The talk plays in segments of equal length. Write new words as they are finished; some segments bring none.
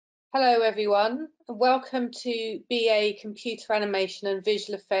Hello everyone, and welcome to BA Computer Animation and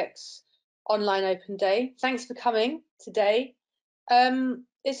Visual Effects Online Open Day. Thanks for coming today.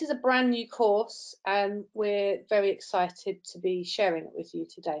 This is a brand new course and we're very excited to be sharing it with you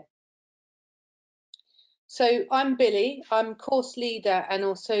today. So I'm Billy, I'm course leader and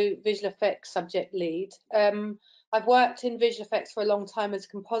also visual effects subject lead. I've worked in visual effects for a long time as a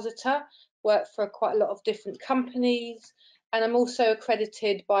compositor, worked for quite a lot of different companies, and I'm also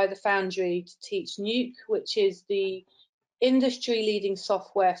accredited by the Foundry to teach Nuke, which is the industry leading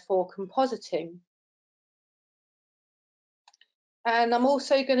software for compositing. And I'm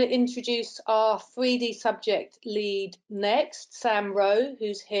also going to introduce our 3D subject lead next, Sam Rowe,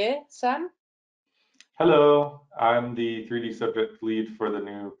 who's here. Sam? Hello, I'm the 3D subject lead for the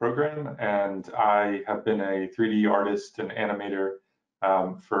new program, and I have been a 3D artist and animator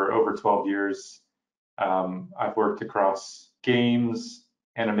for over 12 years. I've worked across games,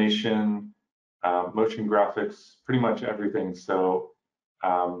 animation, motion graphics, pretty much everything. So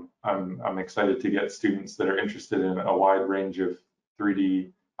I'm excited to get students that are interested in a wide range of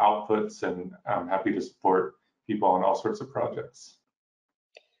 3D outputs, and I'm happy to support people on all sorts of projects.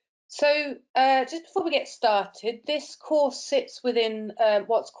 So just before we get started, this course sits within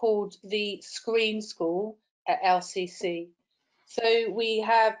what's called the Screen School at LCC. So we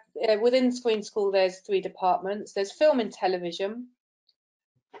have, within Screen School, there's 3 departments. There's film and television,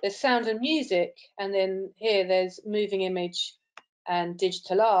 there's sound and music, and then here there's moving image and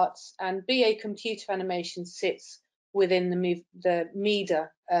digital arts, and BA Computer Animation sits within the MEDA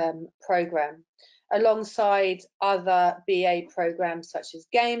program, alongside other BA programs such as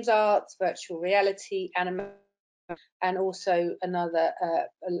games arts, virtual reality, animation, and also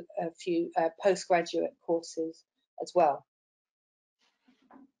a few postgraduate courses as well.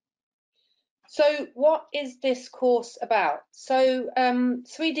 So what is this course about? So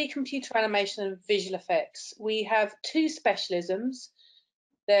 3D computer animation and visual effects. We have 2 specialisms.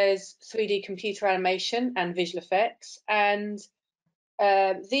 There's 3D computer animation and visual effects, and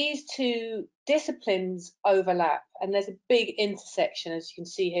these 2 disciplines overlap, and there's a big intersection. As you can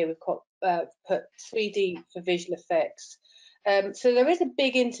see here, we've got put 3D for visual effects. So there is a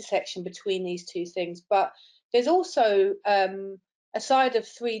big intersection between these 2 things, but there's also a side of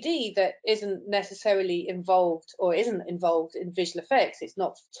 3D that isn't necessarily involved or isn't involved in visual effects. It's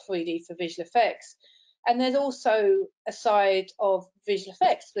not 3D for visual effects. And there's also a side of visual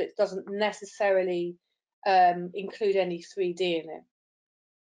effects that doesn't necessarily include any 3D in it.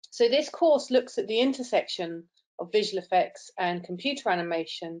 So this course looks at the intersection of visual effects and computer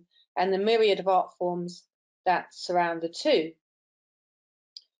animation and the myriad of art forms that surround the 2.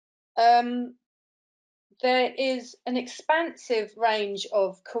 There is an expansive range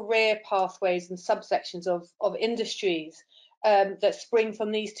of career pathways and subsections of industries that spring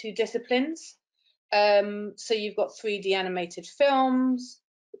from these 2 disciplines. So you've got 3D animated films,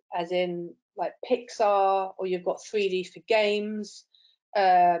 as in like Pixar, or you've got 3D for games.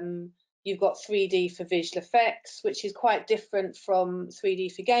 You've got 3D for visual effects, which is quite different from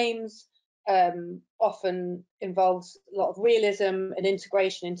 3D for games. Often involves a lot of realism and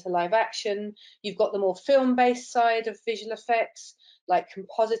integration into live action. You've got the more film-based side of visual effects, like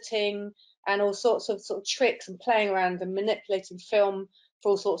compositing and all sorts of tricks and playing around and manipulating film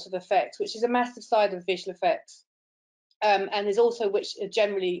for all sorts of effects, which is a massive side of visual effects, and is also which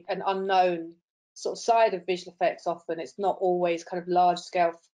generally an unknown sort of side of visual effects. Often it's not always kind of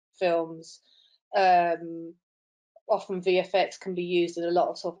large-scale films. Often VFX can be used in a lot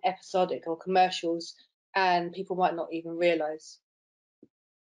of sort of episodic or commercials, and people might not even realize.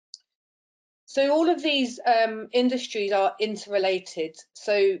 So all of these industries are interrelated.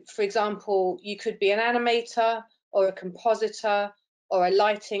 So for example, you could be an animator or a compositor or a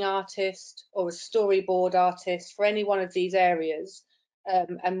lighting artist or a storyboard artist for any one of these areas,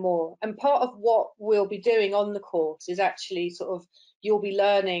 and more. And part of what we'll be doing on the course is actually you'll be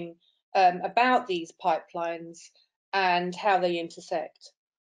learning about these pipelines and how they intersect.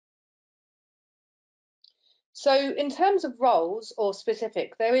 So in terms of roles or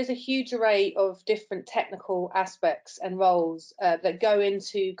specific, there is a huge array of different technical aspects and roles that go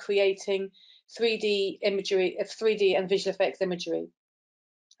into creating 3D imagery, 3D and visual effects imagery.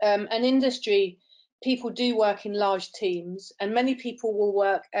 An industry, people do work in large teams, and many people will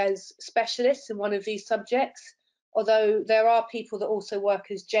work as specialists in one of these subjects, although there are people that also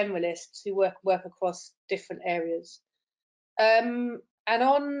work as generalists who work across different areas. And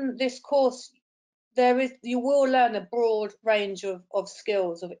on this course, you will learn a broad range of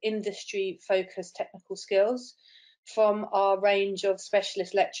skills, of industry-focused technical skills from our range of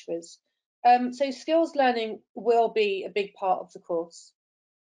specialist lecturers. So skills learning will be a big part of the course.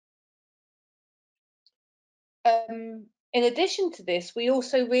 In addition to this, we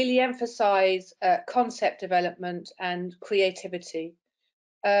also really emphasize concept development and creativity.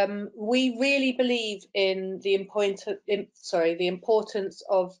 We really believe in the importance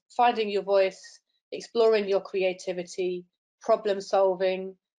of finding your voice, exploring your creativity, problem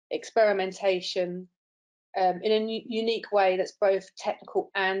solving, experimentation, in a unique way that's both technical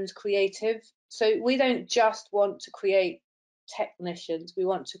and creative. So we don't just want to create technicians, we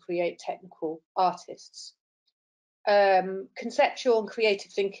want to create technical artists. Conceptual and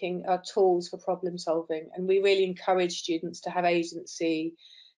creative thinking are tools for problem solving, and we really encourage students to have agency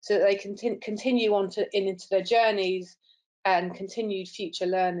so that they can continue on into their journeys and continued future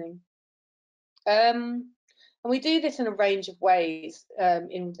learning. And we do this in a range of ways,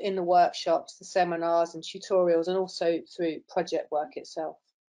 in the workshops, the seminars and tutorials, and also through project work itself.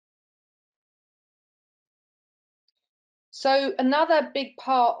 So another big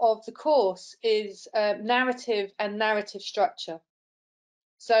part of the course is narrative and narrative structure.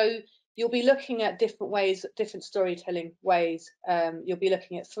 So you'll be looking at different ways, different storytelling ways. You'll be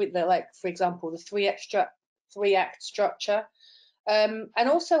looking at for example, the three-act structure, and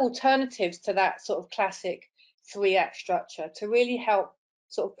also alternatives to that sort of classic three-act structure to really help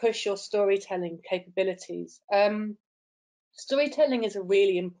sort of push your storytelling capabilities. Storytelling is a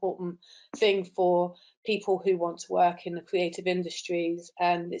really important thing for people who want to work in the creative industries,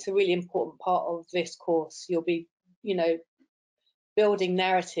 and it's a really important part of this course. You'll be, building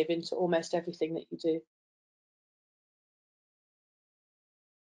narrative into almost everything that you do.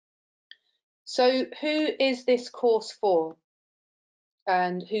 So who is this course for,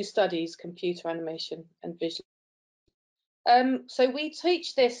 and who studies computer animation and visual? So we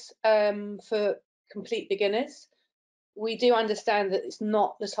teach this for complete beginners. We do understand that it's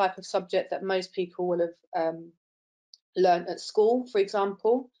not the type of subject that most people will have learned at school, for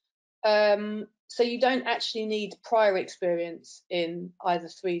example. So you don't actually need prior experience in either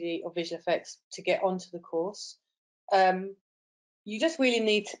 3D or visual effects to get onto the course. You just really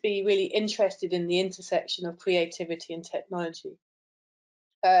need to be really interested in the intersection of creativity and technology.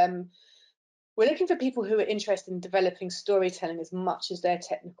 We're looking for people who are interested in developing storytelling as much as their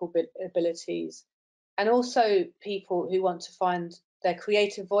technical abilities, and also people who want to find their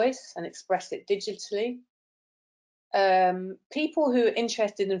creative voice and express it digitally. People who are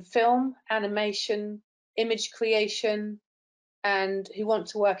interested in film, animation, image creation, and who want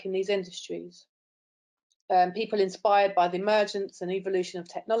to work in these industries. People inspired by the emergence and evolution of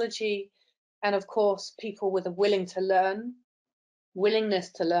technology, and of course, people with a willingness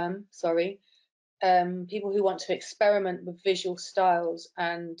to learn, people who want to experiment with visual styles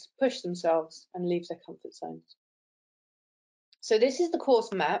and push themselves and leave their comfort zones. So this is the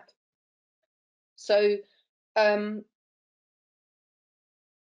course map. So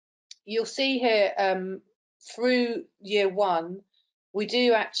you'll see here through year one, we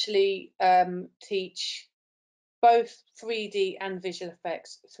do actually teach both 3D and visual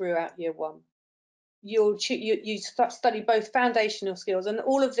effects throughout year one. You study both foundational skills, and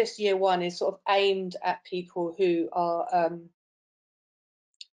all of this year one is sort of aimed at people who are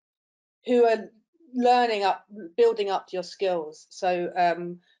building up your skills. So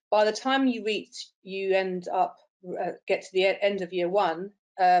by the time you get to the end of year one,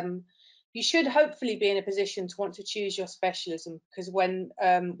 you should hopefully be in a position to want to choose your specialism, because when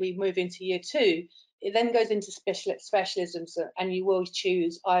we move into year two, it then goes into specialisms, and you will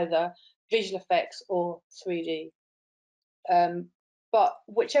choose either visual effects or 3D. But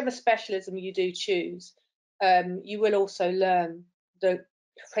whichever specialism you do choose, you will also learn the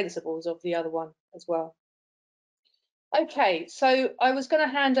principles of the other one as well. Okay, so I was going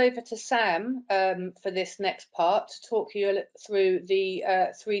to hand over to Sam for this next part to talk you through the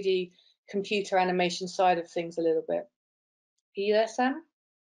 3D computer animation side of things a little bit. Are you there, Sam?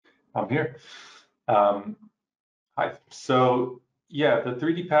 I'm here. Hi. So yeah, the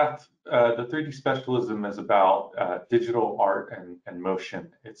 3D path, the 3D specialism is about digital art and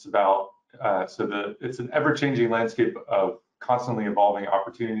motion. It's about it's an ever-changing landscape of constantly evolving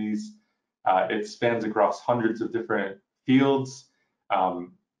opportunities. It spans across hundreds of different fields.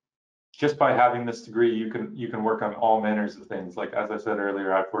 Just by having this degree, you can work on all manners of things. Like as I said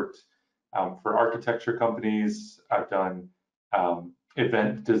earlier, I've worked for architecture companies. I've done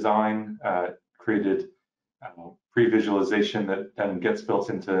event design, created pre-visualization that then gets built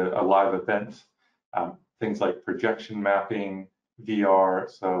into a live event. Things like projection mapping, VR.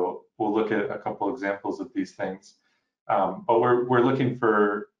 So we'll look at a couple examples of these things. But we're looking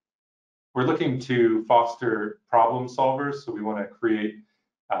to foster problem solvers. So we want to create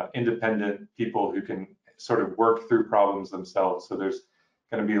independent people who can sort of work through problems themselves. So there's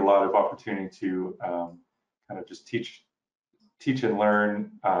going to be a lot of opportunity to kind kind of just teach and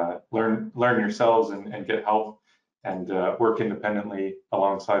learn yourselves and get help and work independently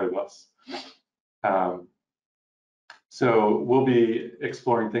alongside of us. So we'll be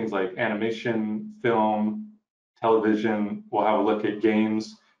exploring things like animation, film, television. We'll have a look at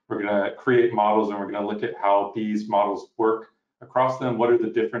games. We're going to create models and we're going to look at how these models work across them. What are the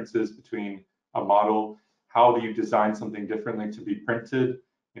differences between a model? How do you design something differently to be printed?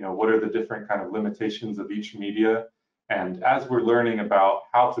 You know, what are the different kind of limitations of each media? And as we're learning about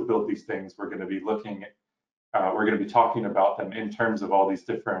how to build these things, we're going to be talking about them in terms of all these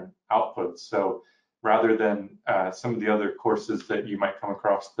different outputs. So rather than some of the other courses that you might come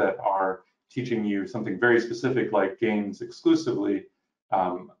across that are teaching you something very specific like games exclusively,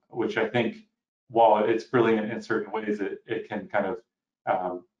 which I think, while it's brilliant in certain ways, it can kind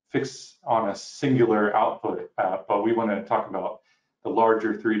of fix on a singular output. But we want to talk about the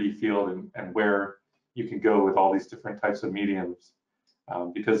larger 3D field and where you can go with all these different types of mediums.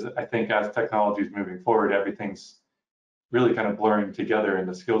 Because I think as technology is moving forward, everything's really kind of blurring together, and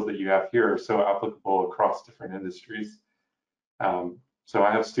the skills that you have here are so applicable across different industries. So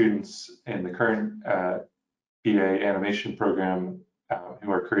I have students in the current BA animation program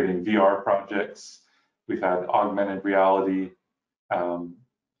who are creating VR projects. We've had augmented reality.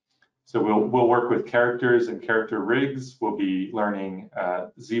 So we'll work with characters and character rigs. We'll be learning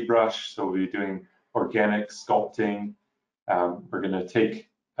ZBrush, so we'll be doing organic sculpting. We're going to take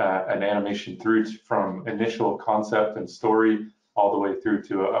an animation through from initial concept and story all the way through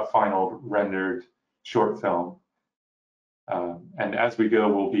to a final rendered short film. And as we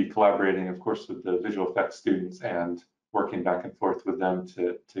go, we'll be collaborating, of course, with the visual effects students and working back and forth with them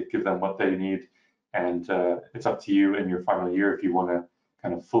to give them what they need. And it's up to you in your final year if you want to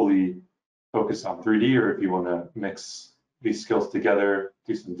kind of fully focus on 3D or if you want to mix these skills together,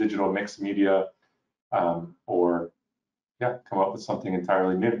 do some digital mixed media, or come up with something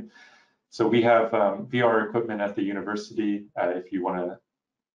entirely new. So we have VR equipment at the university. If you want to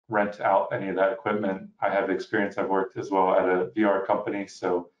rent out any of that equipment, I have experience. I've worked as well at a VR company,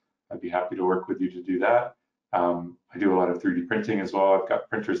 so I'd be happy to work with you to do that. I do a lot of 3D printing as well. I've got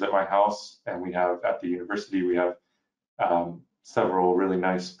printers at my house, and we have at the university, we have several really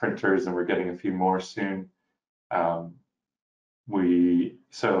nice printers, and we're getting a few more soon.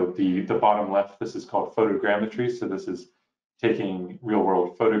 So the bottom left, this is called photogrammetry. So this is taking real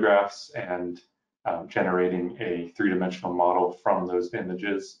world photographs and generating a three-dimensional model from those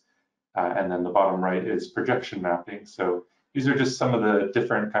images. And then the bottom right is projection mapping. So these are just some of the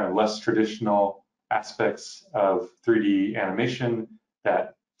different kind of less traditional aspects of 3D animation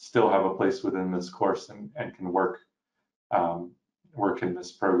that still have a place within this course and can work in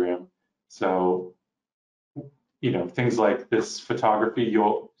this program. So, you know, things like this photography,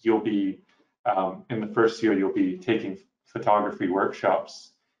 you'll be in the first year, you'll be taking photography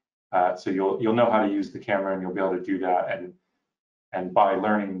workshops. So you'll know how to use the camera and you'll be able to do that. And by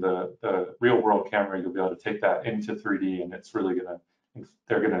learning the real world camera, you'll be able to take that into 3D, and it's really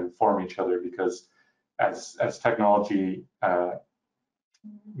they're gonna inform each other, because as technology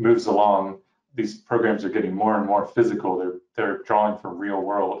moves along, these programs are getting more and more physical. They're drawing from real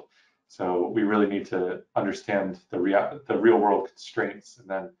world. So we really need to understand the real world constraints and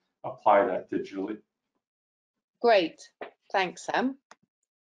then apply that digitally. Great, thanks, Sam.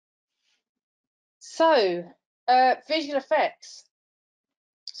 So, visual effects.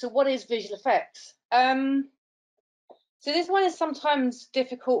 So what is visual effects? So this one is sometimes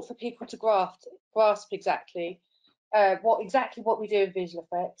difficult for people to grasp exactly what we do with visual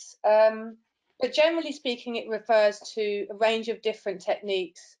effects. But generally speaking, it refers to a range of different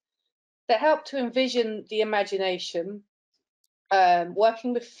techniques that help to envision the imagination,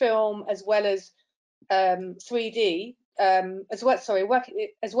 working with film as well as 3D. As well as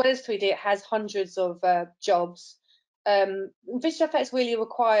 3D, it has hundreds of jobs. Visual effects really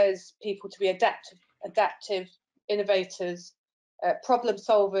requires people to be adaptive, innovators, problem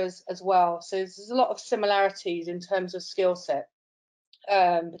solvers as well. So there's a lot of similarities in terms of skill set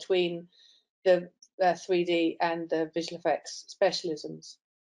between the 3D and the visual effects specialisms.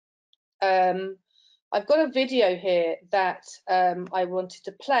 I've got a video here that I wanted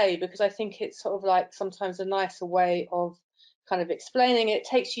to play because I think it's sort of like sometimes a nicer way of kind of explaining it. It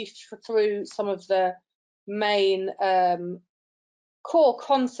takes you through some of the main core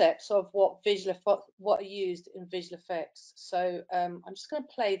concepts of what are used in visual effects. So I'm just going to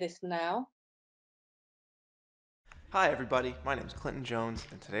play this now. Hi everybody, my name is Clinton Jones,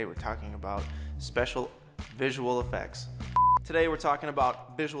 and today we're talking about special visual effects. Today we're talking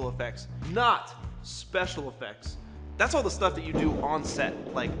about visual effects, not special effects. That's all the stuff that you do on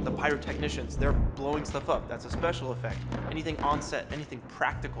set, like the pyrotechnicians, they're blowing stuff up. That's a special effect. Anything on set, anything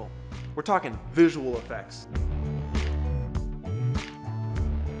practical. We're talking visual effects.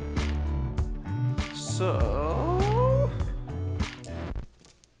 So,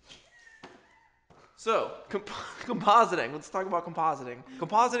 compositing. Let's talk about compositing.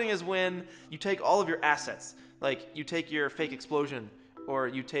 Compositing is when you take all of your assets, like you take your fake explosion, or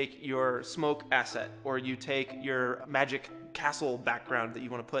you take your smoke asset, or you take your magic castle background that you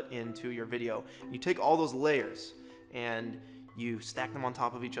want to put into your video. You take all those layers and you stack them on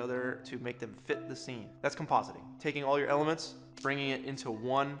top of each other to make them fit the scene. That's compositing. Taking all your elements, bringing it into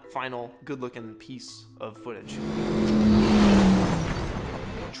one final good-looking piece of footage.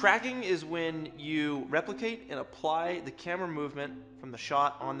 Tracking is when you replicate and apply the camera movement from the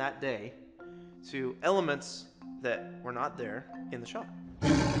shot on that day to elements that were not there in the shot.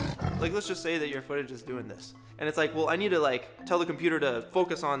 Like, let's just say that your footage is doing this. And it's like, well, I need to like tell the computer to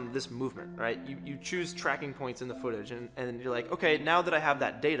focus on this movement, right? You choose tracking points in the footage and you're like, okay, now that I have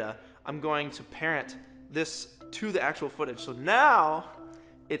that data, I'm going to parent this to the actual footage. So now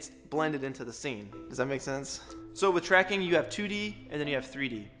it's blended into the scene. Does that make sense? So with tracking, you have 2D and then you have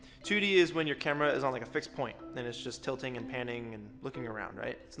 3D. 2D is when your camera is on like a fixed point and it's just tilting and panning and looking around,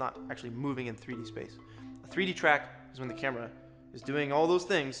 right? It's not actually moving in 3D space. A 3D track is when the camera is doing all those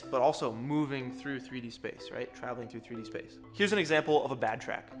things, but also moving through 3D space, right? Traveling through 3D space. Here's an example of a bad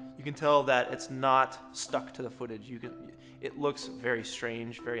track. You can tell that it's not stuck to the footage. It looks very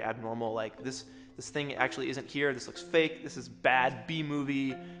strange, very abnormal. Like this thing actually isn't here. This looks fake. This is bad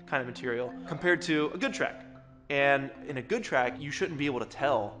B-movie kind of material compared to a good track. And in a good track, you shouldn't be able to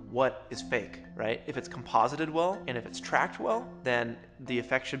tell what is fake, right? If it's composited well and if it's tracked well, then the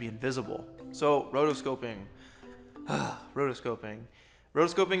effect should be invisible. So rotoscoping. Rotoscoping.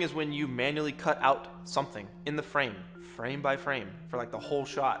 Rotoscoping is when you manually cut out something in the frame by frame, for like the whole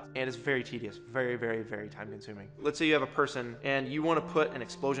shot. And it's very tedious, very, very, very time consuming. Let's say you have a person and you want to put an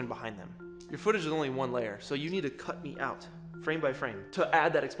explosion behind them. Your footage is only one layer, so you need to cut me out frame by frame to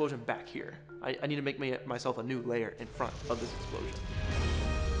add that explosion back here. I need to make myself a new layer in front of this explosion.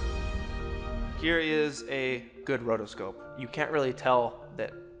 Here is a good rotoscope. You can't really tell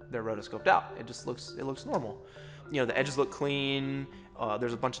that they're rotoscoped out. It looks normal. You know, the edges look clean.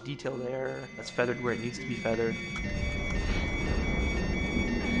 There's a bunch of detail there that's feathered where it needs to be feathered.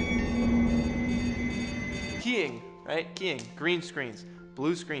 Keying, right? Keying, green screens,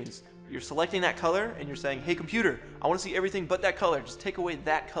 blue screens. You're selecting that color and you're saying, hey computer, I want to see everything but that color. Just take away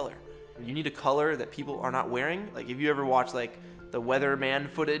that color. You need a color that people are not wearing. Like if you ever watch like the weatherman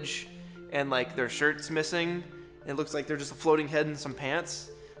footage and like their shirt's missing, it looks like they're just a floating head in some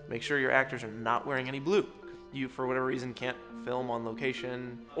pants. Make sure your actors are not wearing any blue. You, for whatever reason, can't film on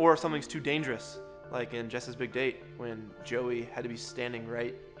location, or if something's too dangerous, like in Jess's Big Date, when Joey had to be standing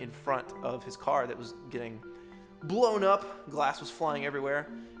right in front of his car that was getting blown up, glass was flying everywhere,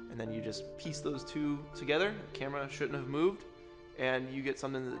 and then you just piece those two together, the camera shouldn't have moved, and you get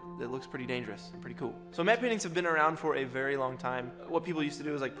something that looks pretty dangerous and pretty cool. So matte paintings have been around for a very long time. What people used to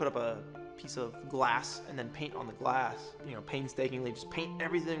do is like put up a piece of glass and then paint on the glass, you know, painstakingly just paint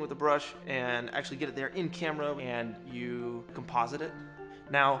everything with a brush and actually get it there in camera, and you composite it.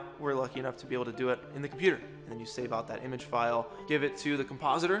 Now we're lucky enough to be able to do it in the computer, and then you save out that image file, give it to the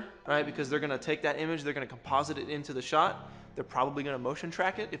compositor, right? Because they're gonna take that image, they're gonna composite it into the shot. They're probably gonna motion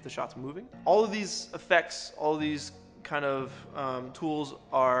track it if the shot's moving. All of these effects, all of these kind of tools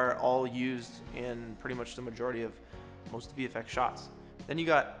are all used in pretty much the majority of most VFX shots. Then you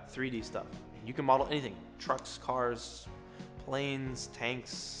got 3D stuff. You can model anything, trucks, cars, planes,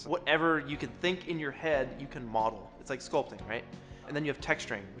 tanks, whatever you can think in your head, you can model. It's like sculpting, right? And then you have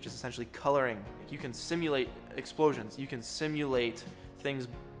texturing, which is essentially coloring. You can simulate explosions. You can simulate things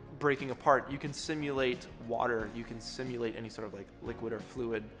breaking apart. You can simulate water. You can simulate any sort of like liquid or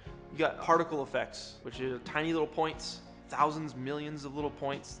fluid. You got particle effects, which are tiny little points, thousands, millions of little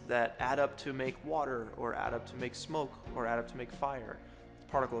points that add up to make water, or add up to make smoke, or add up to make fire.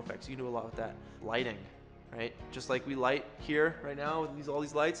 Particle effects, you can do a lot with that. Lighting, right? Just like we light here right now with all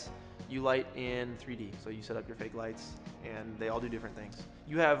these lights, you light in 3D. So you set up your fake lights and they all do different things.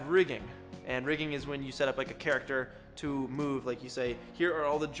 You have rigging, and rigging is when you set up like a character to move. Like you say, here are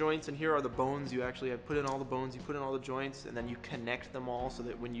all the joints and here are the bones. You actually have put in all the bones, you put in all the joints, and then you connect them all so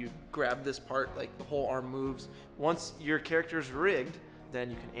that when you grab this part, like the whole arm moves. Once your character's rigged, then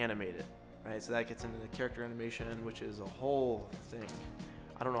you can animate it, right? So that gets into the character animation, which is a whole thing.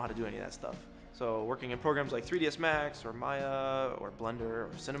 I don't know how to do any of that stuff. So working in programs like 3ds Max or Maya or Blender or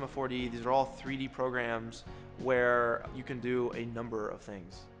Cinema 4D, these are all 3D programs where you can do a number of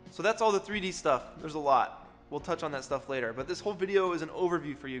things. So that's all the 3D stuff. There's a lot. we'll touch on that stuff later. But this whole video is an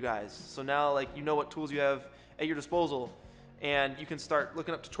overview for you guys. So now, like, you know what tools you have at your disposal, and you can start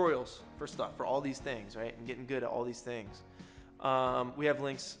looking up tutorials for stuff, for all these things, right? And getting good at all these things. We have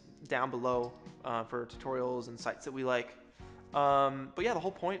links down below for tutorials and sites that we like. But yeah, the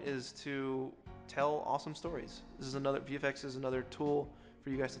whole point is to tell awesome stories. VFX is another tool for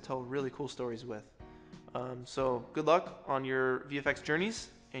you guys to tell really cool stories with. So good luck on your VFX journeys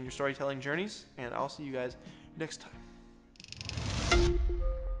and your storytelling journeys, and I'll see you guys next time.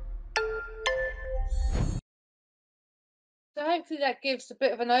 So hopefully that gives a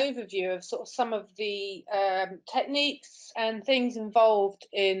bit of an overview of sort of some of the techniques and things involved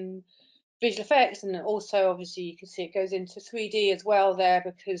in visual effects, and also obviously you can see it goes into 3D as well there,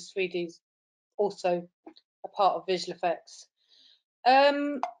 because 3D is also a part of visual effects. Let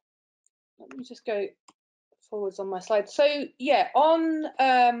me just go forwards on my slide. So yeah, on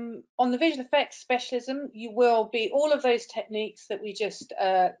the visual effects specialism, you will be all of those techniques that we just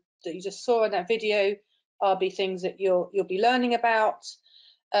that you just saw in that video are be things that you'll be learning about,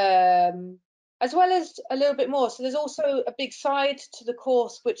 as well as a little bit more. So there's also a big side to the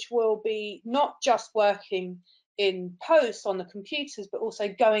course which will be not just working in post on the computers, but also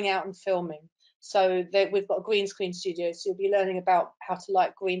going out and filming. So we've got a green screen studio, so you'll be learning about how to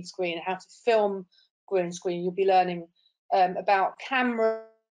light green screen, how to film green screen. You'll be learning about camera,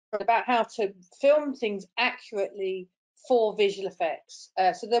 about how to film things accurately for visual effects.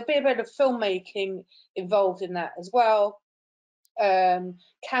 So there'll be a bit of filmmaking involved in that as well. Camera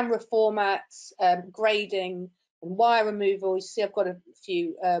formats, grading, and wire removal. You see, I've got a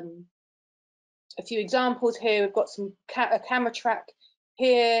few examples here. We've got a camera track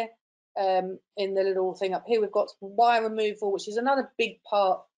here. In the little thing up here, we've got wire removal, which is another big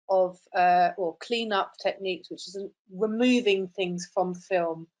part of or cleanup techniques, which is removing things from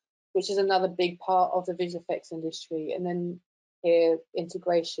film, which is another big part of the visual effects industry. And then here,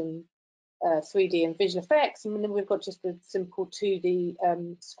 integration, 3D and visual effects, and then we've got just a simple 2D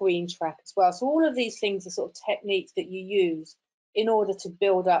screen track as well. So all of these things are sort of techniques that you use in order to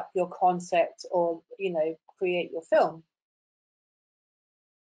build up your concept or, you know, create your film.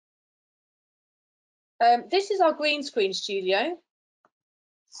 This is our green screen studio.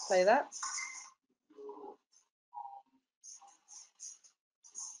 Play that.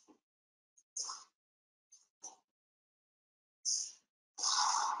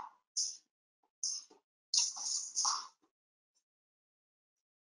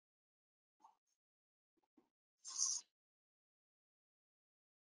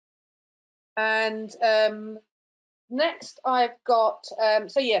 And next I've got,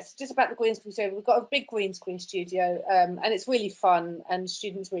 so yes, just about the green screen studio. We've got a big green screen studio, and it's really fun, and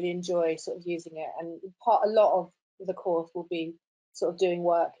students really enjoy sort of using it. And a lot of the course will be sort of doing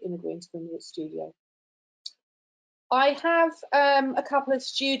work in the green screen studio. I have a couple of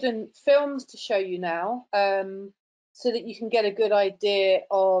student films to show you now, so that you can get a good idea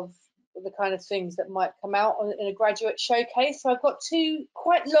of the kind of things that might come out in a graduate showcase. So I've got two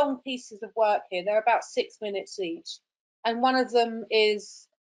quite long pieces of work here. They're about 6 minutes each, and one of them is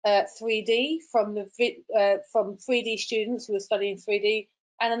 3D from 3D students who are studying 3D,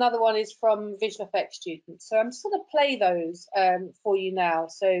 and another one is from visual effects students. So I'm just going to play those for you now.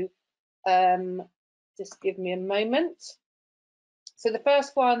 So just give me a moment. So the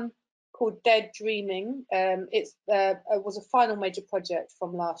first one, called Dead Dreaming, it was a final major project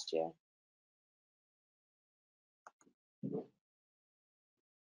from last year.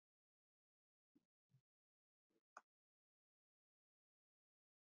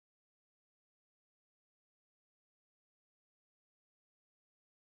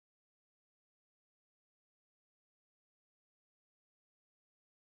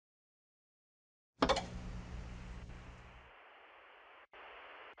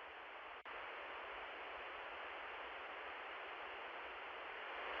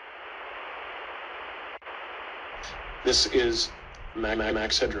 This is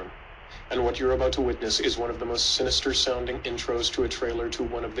Max Headroom, and what you're about to witness is one of the most sinister-sounding intros to a trailer to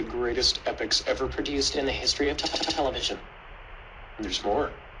one of the greatest epics ever produced in the history of television. And there's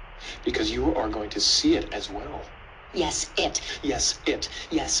more, because you are going to see it as well. Yes, it. Yes, it.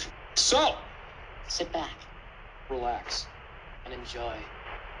 Yes. So, Sit back relax. and enjoy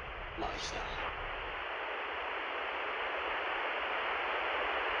my film.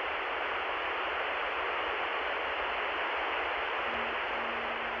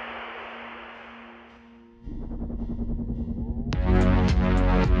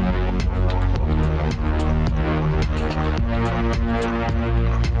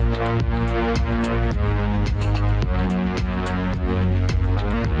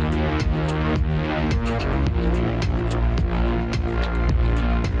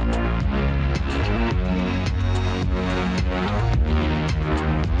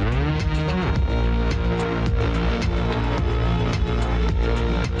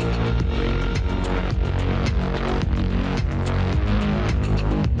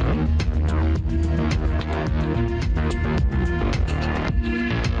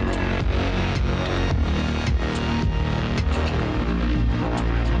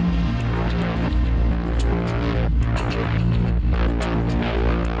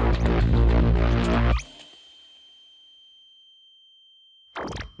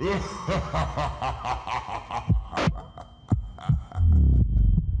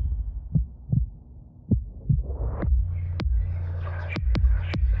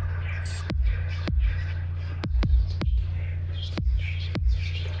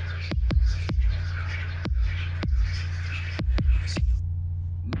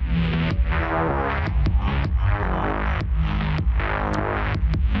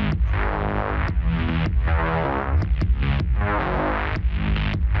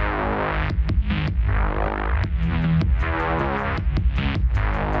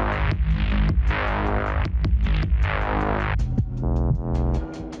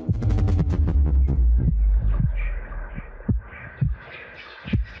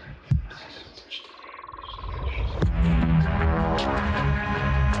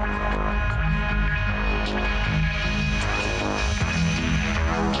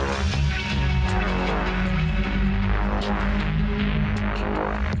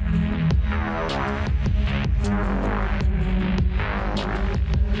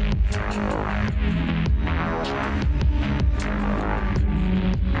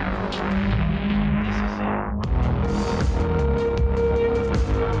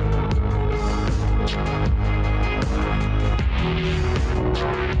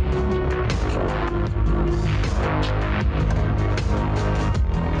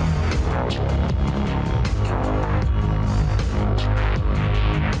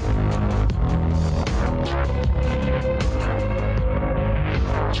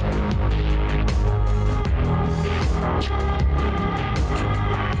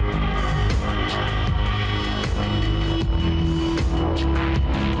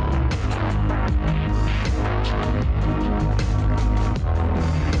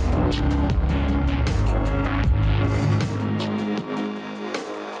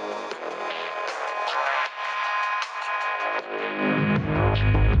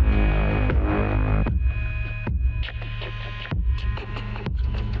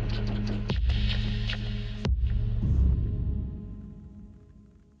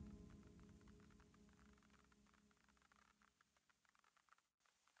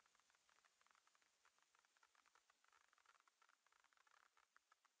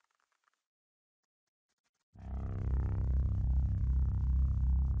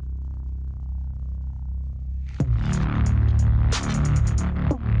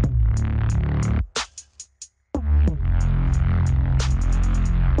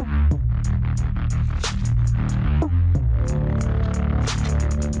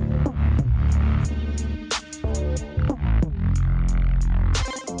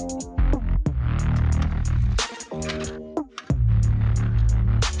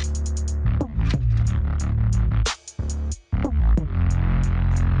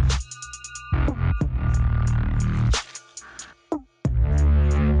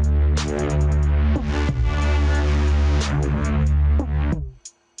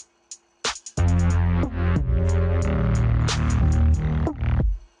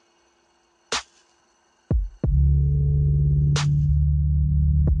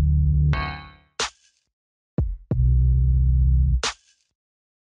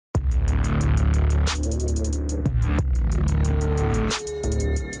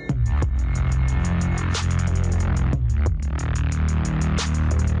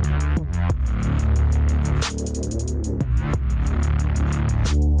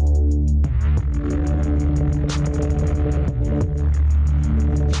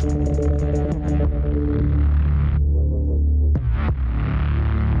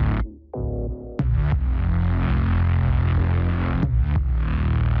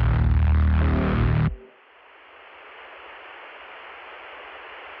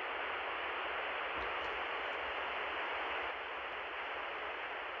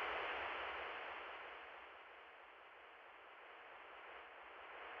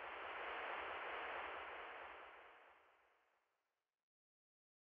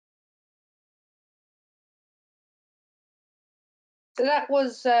 So that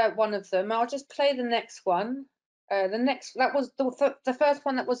was one of them. I'll just play the next one. That was the first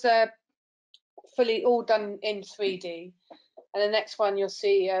one that was fully all done in 3D, and the next one you'll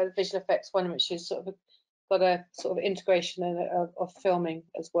see the visual effects one, which is sort of got a sort of integration of filming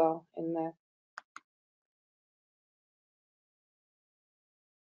as well in there.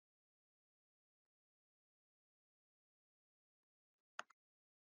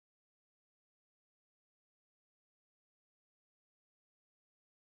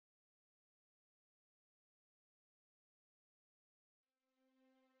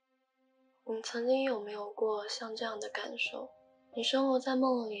你曾经有没有过像这样的感受？你生活在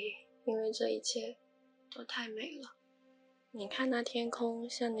梦里，因为这一切都太美了。你看那天空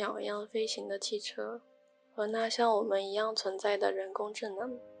像鸟一样飞行的汽车，和那像我们一样存在的人工智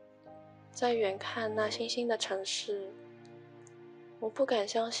能，再远看那新兴的城市，我不敢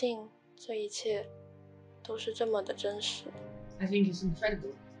相信这一切都是这么的真实。 I think it's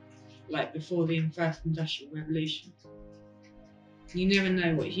incredible. Like before the first industrial revolution, you never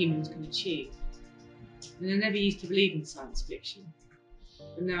know what humans can achieve. And I never used to believe in science fiction,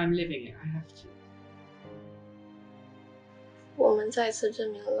 but now I'm living it. I have to. 我们再次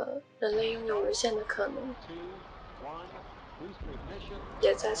证明了人类拥有无限的可能，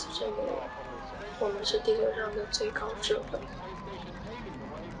也再次证明了我们是地球上的最高智慧。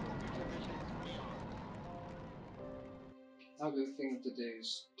Other thing of today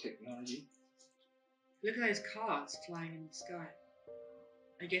is technology. Look at those cars flying in the sky.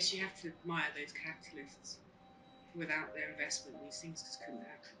 I guess you have to admire those capitalists. Without their investment, these things just couldn't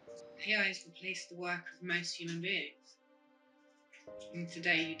happen. AI has replaced the work of most human beings. And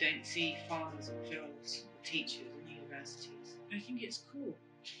today you don't see farmers in fields, or teachers in universities. I think it's cool.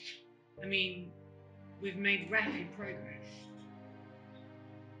 I mean, we've made rapid progress.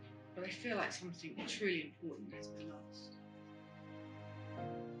 But I feel like something truly important has been lost.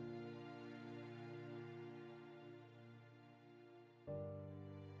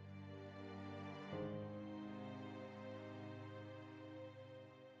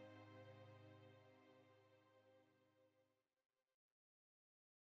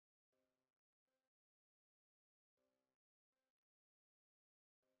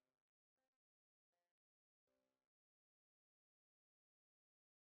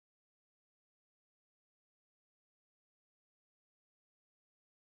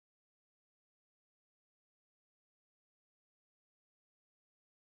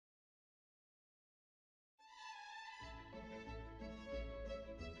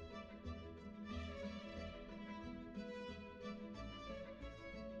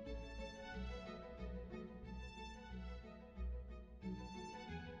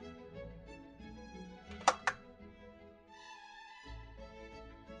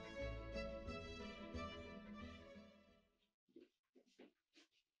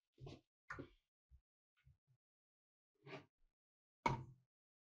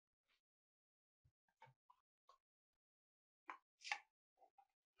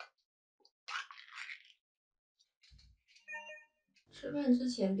吃饭之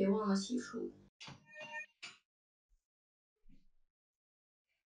前别忘了洗漱。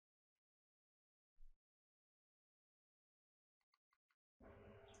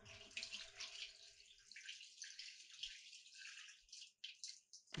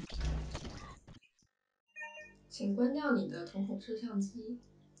请关掉你的瞳孔摄像机。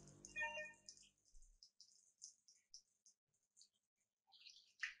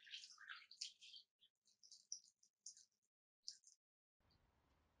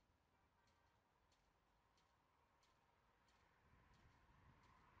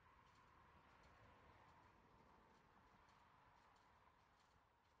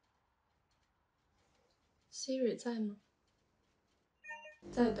Siri 在吗？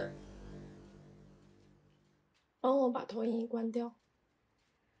在的。帮我把投影仪关掉。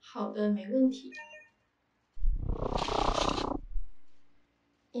好的，没问题。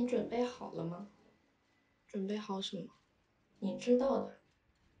你准备好了吗？准备好什么？你知道的。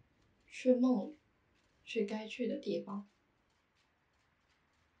去梦里，去该去的地方。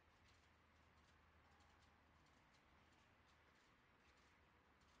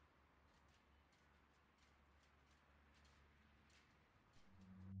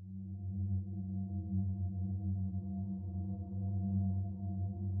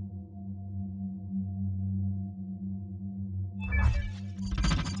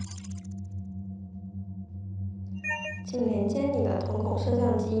请连接你的瞳孔摄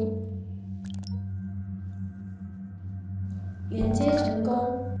像机。连接成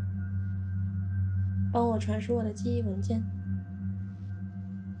功。帮我传输我的记忆文件。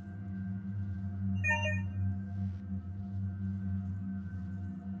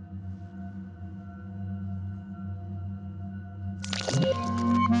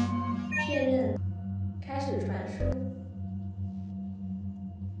确认。开始传输。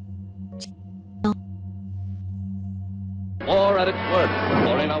War at its worst,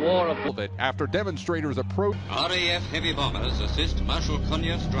 or in a war of after demonstrators approach. RAF heavy bombers assist Marshal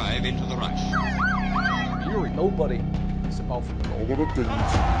Conyers' drive into the Reich. Nobody is above negative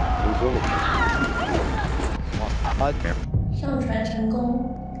things. 上传成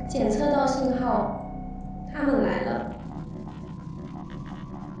功，检测到信号，他们来了。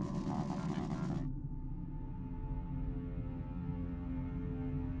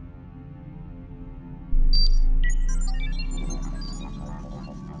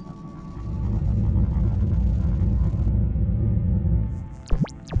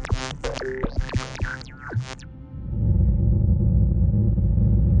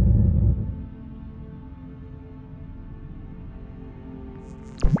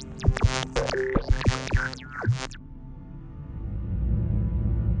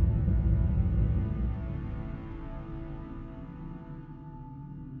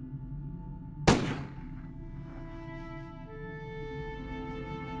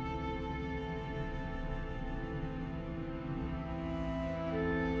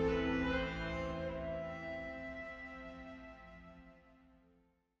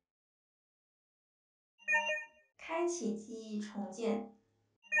开启记忆重建，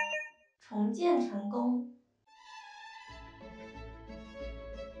重建成功。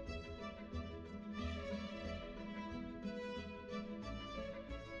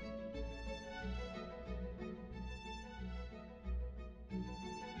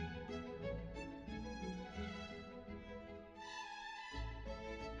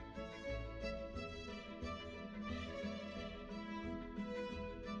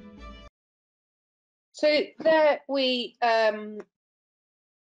So there we have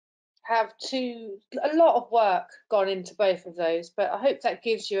a lot of work gone into both of those, but I hope that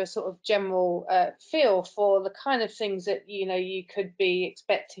gives you a sort of general feel for the kind of things that you could be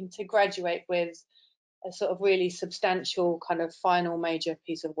expecting to graduate with, a sort of really substantial kind of final major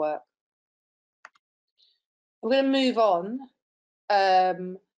piece of work. I'm going to move on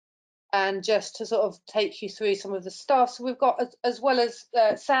and just to sort of take you through some of the stuff. So we've got, as well as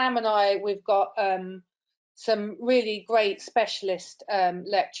Sam and I, we've got some really great specialist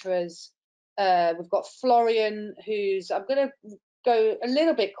lecturers. We've got Florian, I'm going to go a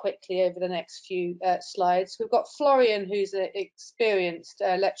little bit quickly over the next few slides. We've got Florian, who's an experienced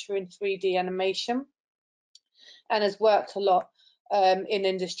lecturer in 3D animation and has worked a lot in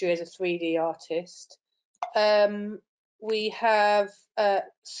industry as a 3D artist. We have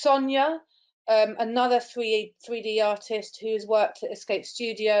Sonia, another 3D artist who's worked at Escape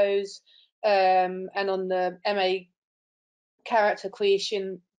Studios and on the MA character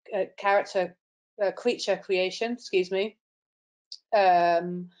creation, creature creation, excuse me,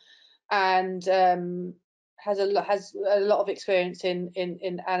 and has a lot of experience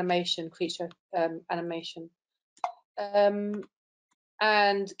in animation, creature animation.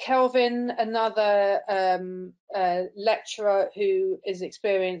 And Kelvin, another lecturer who is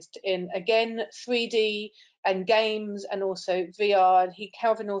experienced in, again, 3D and games and also VR.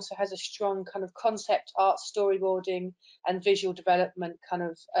 Kelvin also has a strong kind of concept art, storyboarding and visual development kind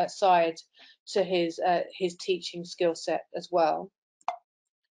of side to his teaching skill set as well.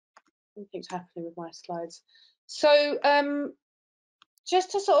 Something's happening with my slides. So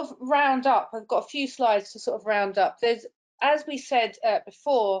just to sort of round up, I've got a few slides to sort of round up. There's, as we said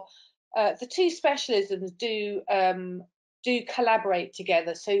before, the two specialisms do collaborate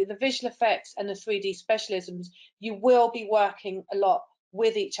together. So the visual effects and the 3D specialisms, you will be working a lot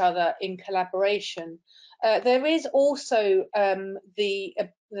with each other in collaboration. There is also the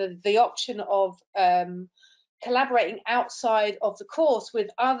option of collaborating outside of the course with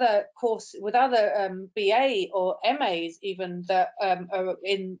other BA or MAs even that are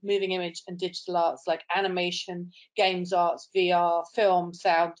in moving image and digital arts, like animation, games arts, VR, film,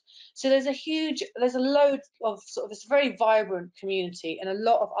 sound. So there's a load of sort of, it's a very vibrant community and a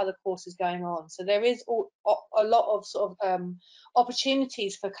lot of other courses going on. So there is a lot of sort of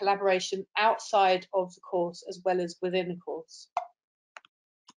opportunities for collaboration outside of the course as well as within the course.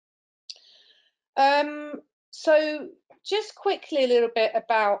 So just quickly a little bit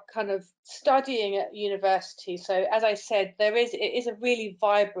about kind of studying at university. So as I said, it is a really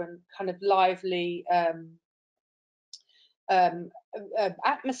vibrant, kind of lively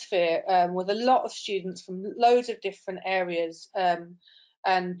atmosphere with a lot of students from loads of different areas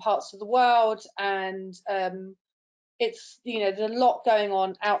and parts of the world, and it's, there's a lot going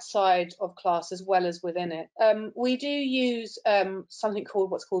on outside of class as well as within it. We do use something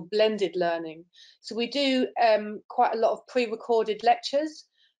called what's called blended learning. So we do quite a lot of pre-recorded lectures,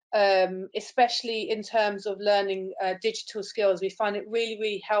 especially in terms of learning digital skills. We find it really,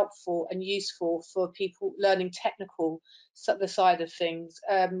 really helpful and useful for people learning technical the side of things,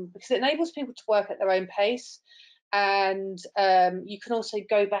 because it enables people to work at their own pace. And you can also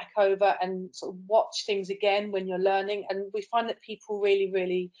go back over and sort of watch things again when you're learning, and we find that people really,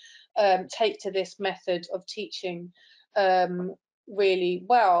 really take to this method of teaching really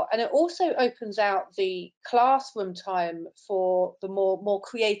well. And it also opens out the classroom time for the more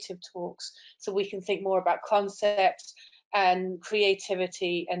creative talks, so we can think more about concepts and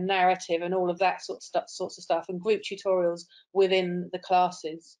creativity and narrative and all of that sorts of stuff, and group tutorials within the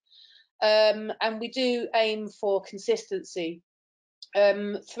classes. And we do aim for consistency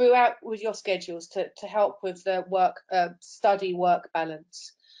throughout with your schedules to help with the study-work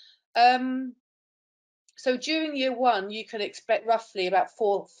balance. So during year one, you can expect roughly about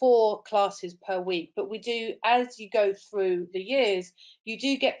four classes per week, but we do, as you go through the years, you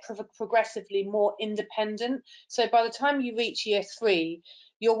do get progressively more independent. So by the time you reach year three,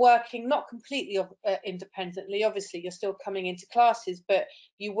 you're working not completely independently. Obviously, you're still coming into classes, but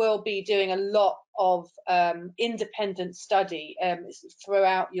you will be doing a lot of independent study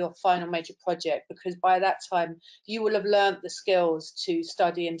throughout your final major project, because by that time you will have learnt the skills to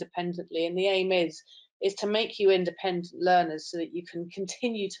study independently. And the aim is is to make you independent learners so that you can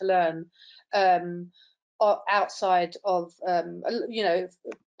continue to learn outside of,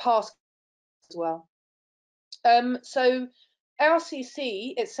 past as well. So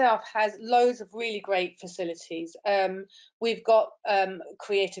LCC itself has loads of really great facilities. We've got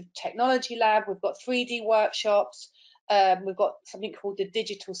Creative Technology Lab, we've got 3D workshops, we've got something called the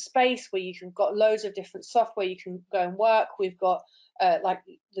Digital Space where you can got loads of different software you can go and work. We've got like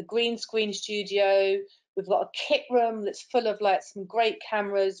the green screen studio. We've got a kit room that's full of like some great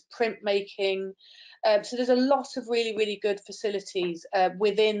cameras, printmaking. So there's a lot of really, really good facilities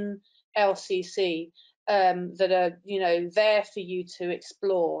within LCC that are, there for you to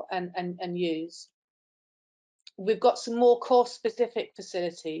explore and use. We've got some more course-specific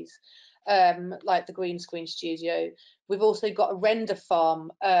facilities, like the green screen studio. We've also got a render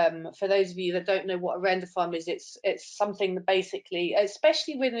farm. For those of you that don't know what a render farm is, it's something that basically,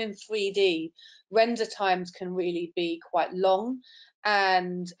 especially within 3D, render times can really be quite long,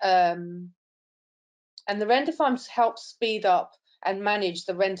 and the render farms help speed up and manage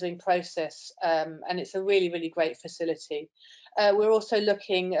the rendering process, and it's a really, really great facility. We're also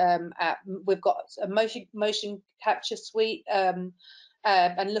looking we've got a motion capture suite, and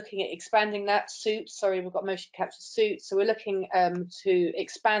looking at expanding that. We've got motion capture suite, so we're looking to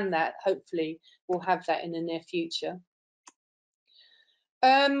expand that. Hopefully we'll have that in the near future.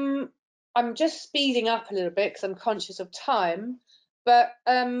 I'm just speeding up a little bit because I'm conscious of time. But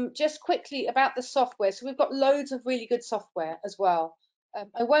just quickly about the software. So we've got loads of really good software as well.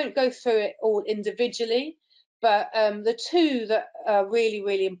 I won't go through it all individually, but the two that are really,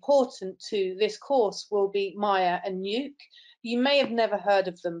 really important to this course will be Maya and Nuke. You may have never heard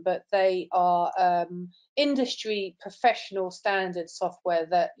of them, but they are industry professional standard software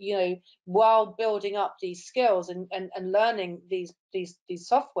that, while building up these skills and learning these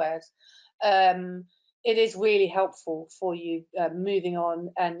softwares, it is really helpful for you moving on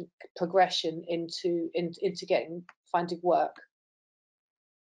and progression into finding work.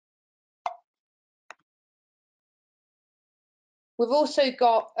 We've also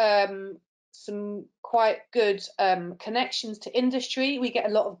got some quite good connections to industry. We get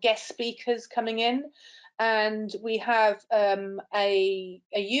a lot of guest speakers coming in, and we have a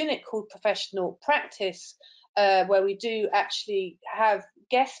unit called Professional Practice, where we do actually have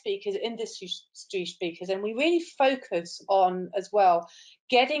guest speakers, industry speakers, and we really focus on as well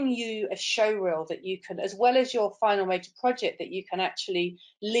getting you a show reel that you can, as well as your final major project, that you can actually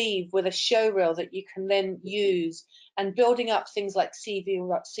leave with a show reel that you can then use, and building up things like CV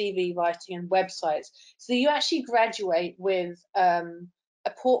writing and websites, so you actually graduate with a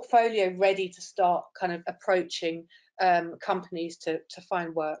portfolio ready to start kind of approaching companies to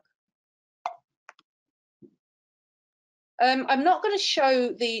find work. I'm not going to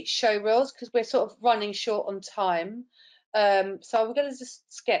show the show reels because we're sort of running short on time, so I'm going to just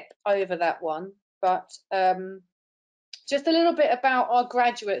skip over that one. But just a little bit about our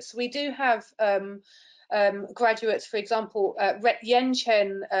graduates. We do have graduates, for example, Yen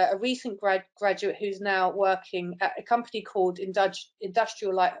Chen, a recent graduate who's now working at a company called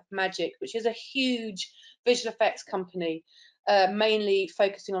Industrial Light of Magic, which is a huge visual effects company, mainly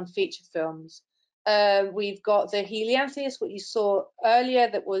focusing on feature films. We've got the Helianthus, what you saw earlier,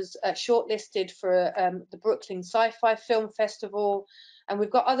 that was shortlisted for the Brooklyn Sci-Fi Film Festival. And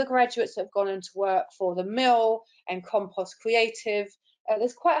we've got other graduates that have gone into work for the Mill and Compost Creative.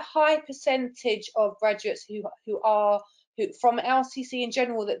 There's quite a high percentage of graduates who from LCC in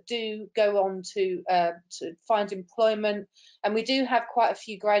general that do go on to find employment. And we do have quite a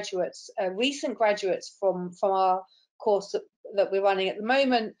few graduates, recent graduates from our course that we're running at the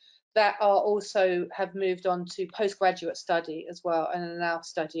moment, that are also have moved on to postgraduate study as well, and are now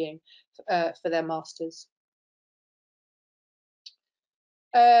studying for their masters.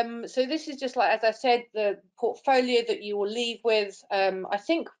 So this is just like, as I said, the portfolio that you will leave with. I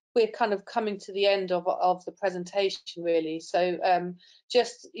think we're kind of coming to the end of the presentation, really. So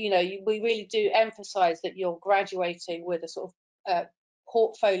just, we really do emphasize that you're graduating with a sort of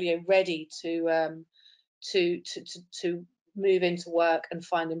portfolio ready to move into work and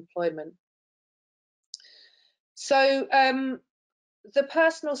find employment. So the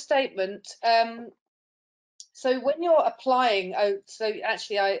personal statement. So when you're applying, so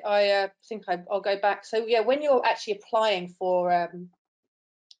actually I think I'll go back. So yeah, when you're actually applying for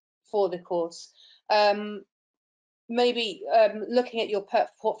the course, maybe looking at your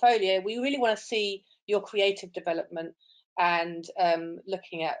portfolio, we really want to see your creative development, and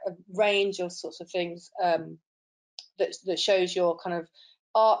looking at a range of sorts of things that shows your kind of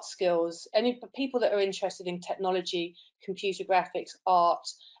art skills, any people that are interested in technology, computer graphics, art.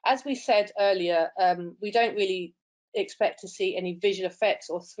 As we said earlier, we don't really expect to see any visual effects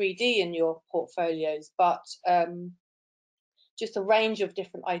or 3D in your portfolios, but just a range of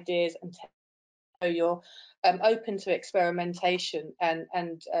different ideas, and so you're open to experimentation and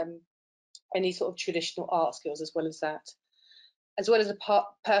any sort of traditional art skills as well as that, as well as a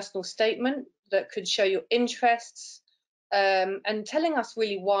personal statement that could show your interests, and telling us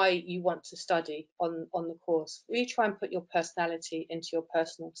really why you want to study on the course. Really try and put your personality into your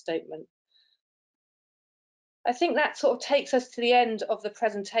personal statement. I think that sort of takes us to the end of the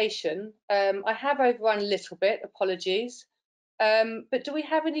presentation. I have overrun a little bit, apologies. But do we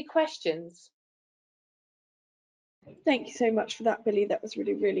have any questions? Thank you so much for that, Billy. That was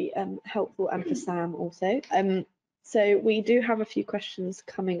really, really helpful, and for Sam also. So we do have a few questions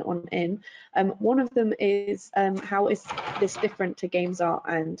coming on in. One of them is, how is this different to games art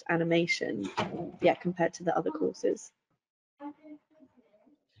and animation, compared to the other courses?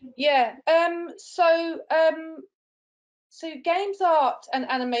 Yeah, so games art and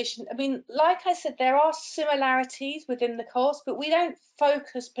animation, I mean, like I said, there are similarities within the course, but we don't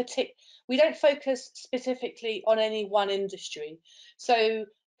focus specifically on any one industry. So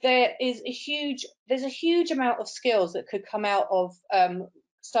there's a huge amount of skills that could come out of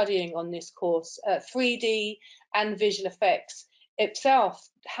studying on this course. 3D and visual effects itself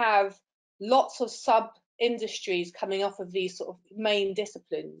have lots of sub industries coming off of these sort of main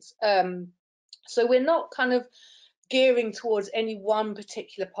disciplines. So we're not kind of gearing towards any one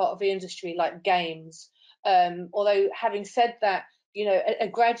particular part of the industry like games. Although having said that, you know, a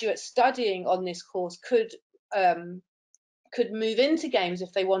graduate studying on this course could move into games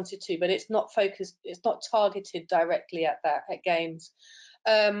if they wanted to, but it's not focused, it's not targeted directly at games.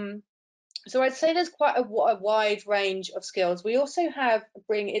 So I'd say there's quite a wide range of skills. We also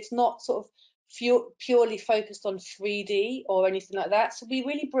it's not sort of purely focused on 3D or anything like that. So we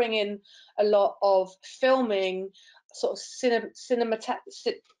really bring in a lot of filming, sort of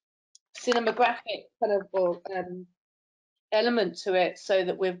cinematographic kind of element to it, so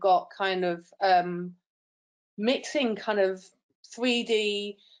that we've got kind of mixing kind of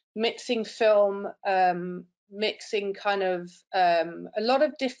 3D, mixing film, mixing kind of a lot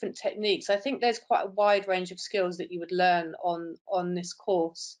of different techniques. I think there's quite a wide range of skills that you would learn on this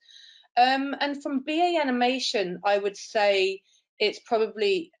course. And from BA Animation, I would say it's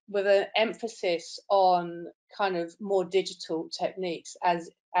probably with an emphasis on kind of more digital techniques as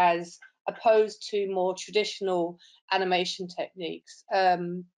opposed to more traditional animation techniques. I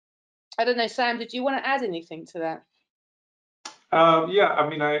don't know, Sam, did you want to add anything to that? Yeah, I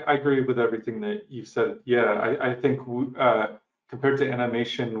mean, I agree with everything that you've said. Yeah, I think compared to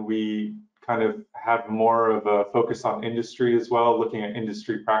animation, we kind of have more of a focus on industry as well, looking at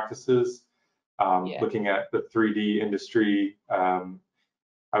industry practices, looking at the 3D industry.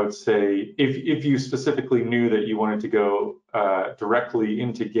 I would say if you specifically knew that you wanted to go directly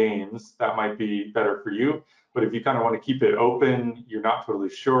into games, that might be better for you. But if you kind of want to keep it open, you're not totally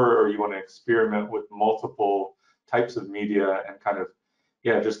sure, or you want to experiment with multiple types of media and kind of,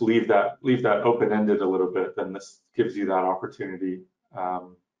 just leave that open-ended a little bit, then this gives you that opportunity.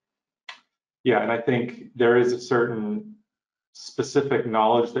 And I think there is a certain specific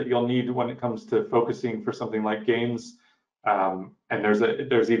knowledge that you'll need when it comes to focusing for something like games. And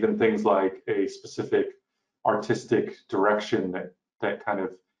there's even things like a specific artistic direction that kind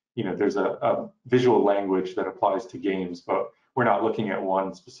of, there's a visual language that applies to games, but we're not looking at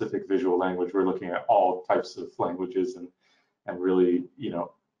one specific visual language. We're looking at all types of languages and really,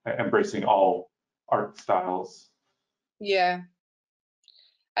 embracing all art styles. Yeah.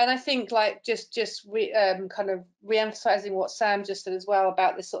 And I think like just kind of re-emphasizing what Sam just said as well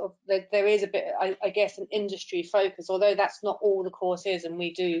about this sort of, there is a bit, I guess, an industry focus, although that's not all the course is, and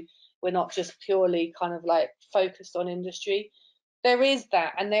we're not just purely kind of like focused on industry. There is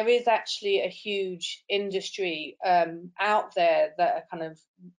that, and there is actually a huge industry out there that are kind of,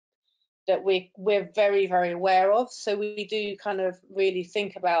 that we're very, very aware of. So we do kind of really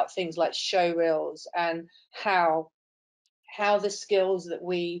think about things like show reels and how the skills that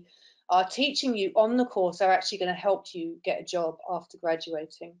we are teaching you on the course are actually going to help you get a job after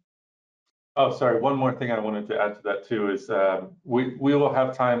graduating. Oh, sorry. One more thing I wanted to add to that too is we will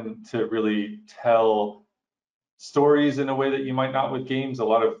have time to really tell stories in a way that you might not with games. A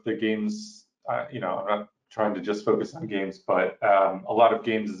lot of the games, I'm not trying to just focus on games, but a lot of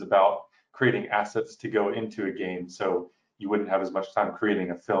games is about creating assets to go into a game. So you wouldn't have as much time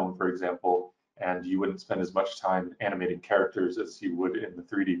creating a film, for example, and you wouldn't spend as much time animating characters as you would in the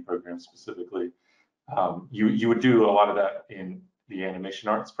 3D program specifically. You would do a lot of that in the animation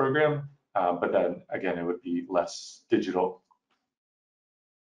arts program, but then again, it would be less digital.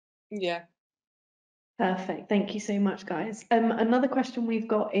 Yeah. Perfect. Thank you so much, guys. Another question we've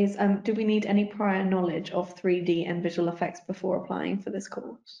got is, do we need any prior knowledge of 3D and visual effects before applying for this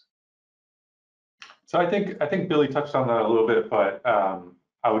course? So I think Billy touched on that a little bit, but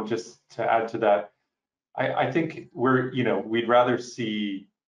I would just to add to that, I think we'd rather see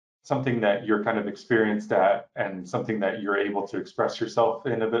something that you're kind of experienced at and something that you're able to express yourself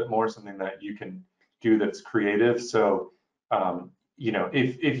in a bit more, something that you can do that's creative. So,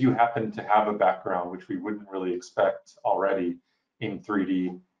 if you happen to have a background, which we wouldn't really expect already in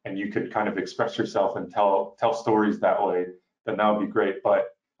 3D, and you could kind of express yourself and tell stories that way, then that would be great. But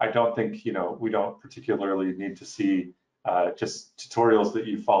I don't think, we don't particularly need to see just tutorials that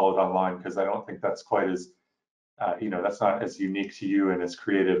you followed online, because I don't think that's quite as that's not as unique to you and as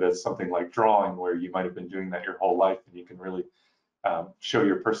creative as something like drawing, where you might have been doing that your whole life and you can really show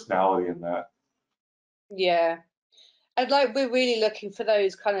your personality in that. Yeah. We're really looking for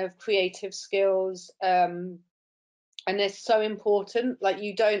those kind of creative skills, and they're so important. Like,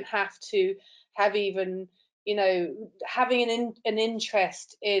 you don't have to have even, having an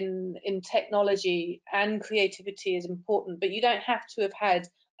interest in technology and creativity is important, but you don't have to have had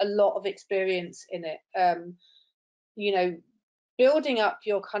a lot of experience in it. Building up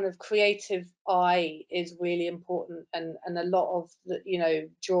your kind of creative eye is really important, and a lot of the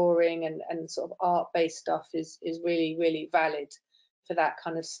drawing and sort of art-based stuff is really, really valid for that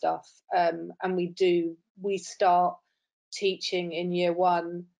kind of stuff. And we start teaching in year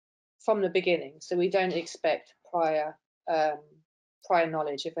 1 from the beginning, so we don't expect prior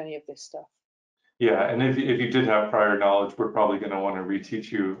knowledge of any of this stuff. Yeah, and if you did have prior knowledge, we're probably going to want to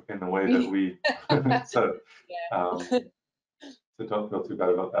reteach you in the way that we so so don't feel too bad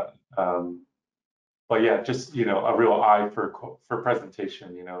about that. But yeah, just a real eye for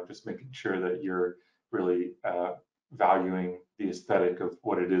presentation. Just making sure that you're really valuing the aesthetic of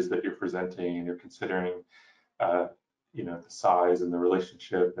what it is that you're presenting, and you're considering the size and the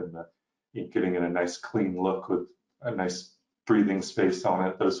relationship, and giving it a nice clean look with a nice breathing space on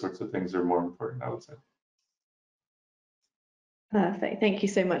it. Those sorts of things are more important, I would say. Perfect. Thank you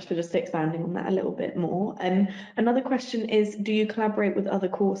so much for just expanding on that a little bit more. Another question is, do you collaborate with other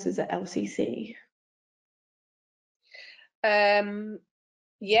courses at LCC?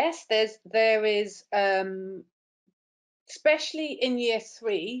 Yes, there is, especially in year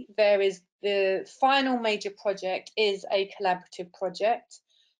 3, there is the final major project is a collaborative project.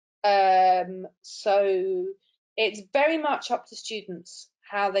 So it's very much up to students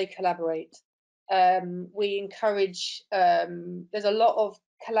how they collaborate. We encourage, there's a lot of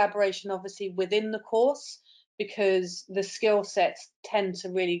collaboration obviously within the course, because the skill sets tend to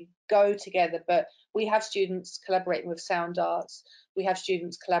really go together, but we have students collaborating with sound arts, we have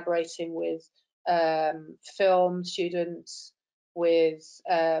students collaborating with film students, with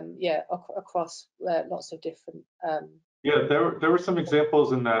across lots of different Yeah, there were some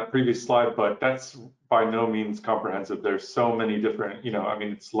examples in that previous slide, but that's by no means comprehensive. There's so many different, I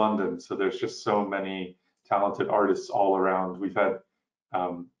mean, it's London, so there's just so many talented artists all around. We've had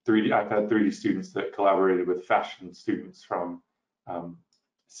 3D, I've had 3D students that collaborated with fashion students from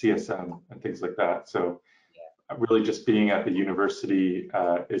CSM and things like that. So really just being at the university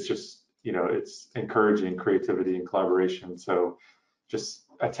is just, it's encouraging creativity and collaboration. So just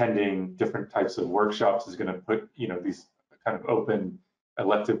attending different types of workshops is going to put, these kind of open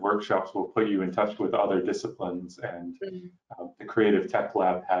elective workshops will put you in touch with other disciplines. And the Creative Tech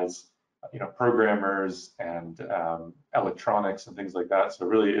Lab has, programmers and electronics and things like that. So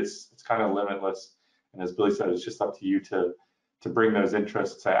really it's kind of limitless. And as Billy said, it's just up to you to bring those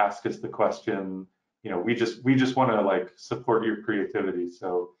interests, to ask us the question. We just want to support your creativity.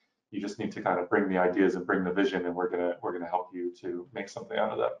 So you just need to kind of bring the ideas and bring the vision, and we're gonna help you to make something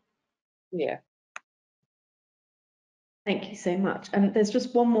out of that. Yeah. Thank you so much. There's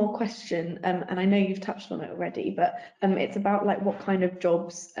just one more question, and I know you've touched on it already, but it's about what kind of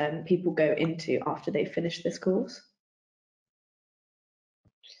jobs people go into after they finish this course.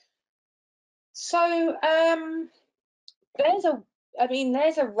 So there's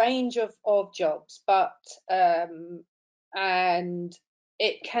a range of jobs, but and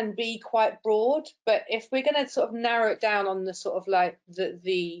it can be quite broad. But if we're going to sort of narrow it down on the sort of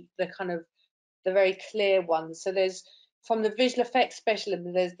the kind of the very clear ones, so there's from the visual effects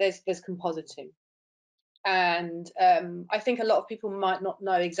specialism, there's compositing, and I think a lot of people might not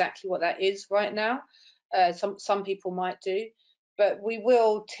know exactly what that is right now. Some people might do, but we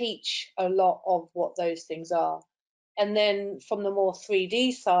will teach a lot of what those things are. And then from the more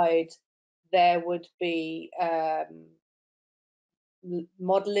 3D side, there would be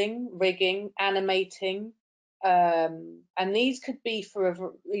modeling, rigging, animating, and these could be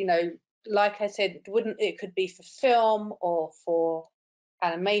for like I said, it could be for film or for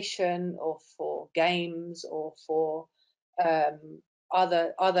animation or for games or for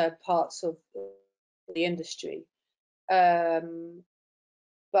other parts of the industry. But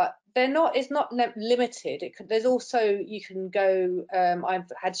it's not limited. There's also, you can go,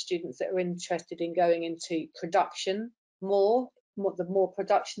 I've had students that are interested in going into production the more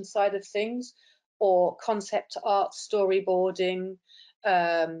production side of things, or concept art, storyboarding,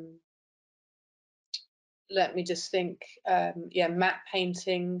 let me just think, map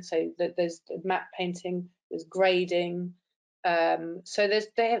painting. So there's map painting, there's grading. So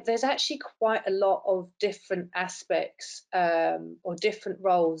there's actually quite a lot of different aspects or different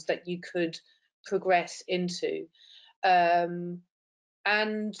roles that you could progress into. And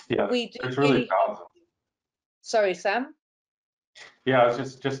yeah, we do there's really thousands. Sorry, Sam? Yeah, I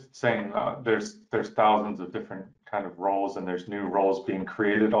was just saying, there's thousands of different kind of roles, and there's new roles being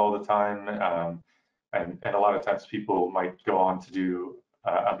created all the time. And a lot of times people might go on to do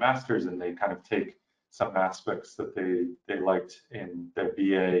a master's, and they kind of take some aspects that they liked in their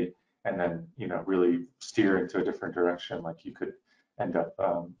BA, and then really steer into a different direction. Like you could end up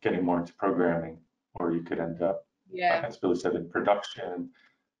getting more into programming, or you could end up, as Billy said, in production,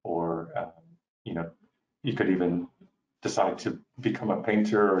 or you could even decide to become a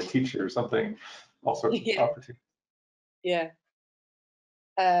painter or a teacher or something. All sorts of opportunities. Yeah.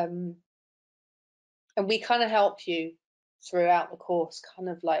 And we kind of help you throughout the course, kind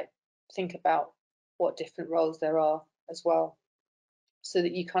of like think about what different roles there are as well, so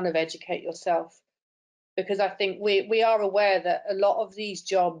that you kind of educate yourself. Because I think we are aware that a lot of these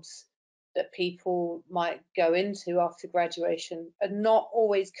jobs that people might go into after graduation are not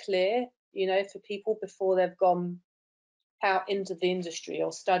always clear, for people before they've gone out into the industry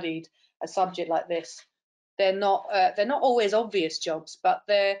or studied a subject like this. They're not always obvious jobs, but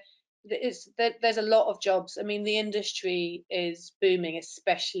there's a lot of jobs. I mean, the industry is booming,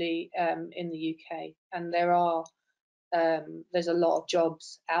 especially in the UK, and there's a lot of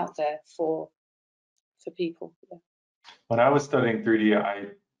jobs out there for people. Yeah. When I was studying 3D, I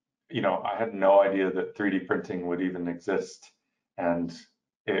had no idea that 3D printing would even exist, and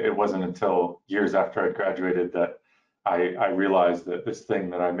it wasn't until years after I graduated that I realized that this thing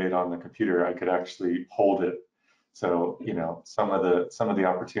that I made on the computer, I could actually hold it. So some of the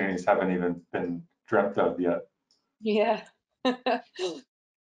opportunities haven't even been dreamt of yet. Yeah.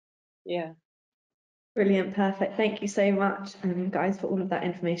 Yeah. Brilliant, perfect. Thank you so much, guys, for all of that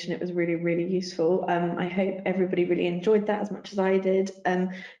information. It was really, really useful. I hope everybody really enjoyed that as much as I did.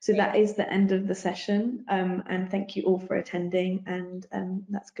 So that is the end of the session, and thank you all for attending, and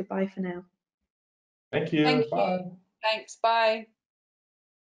that's goodbye for now. Thank you. Thank Bye. you. Thanks. Bye.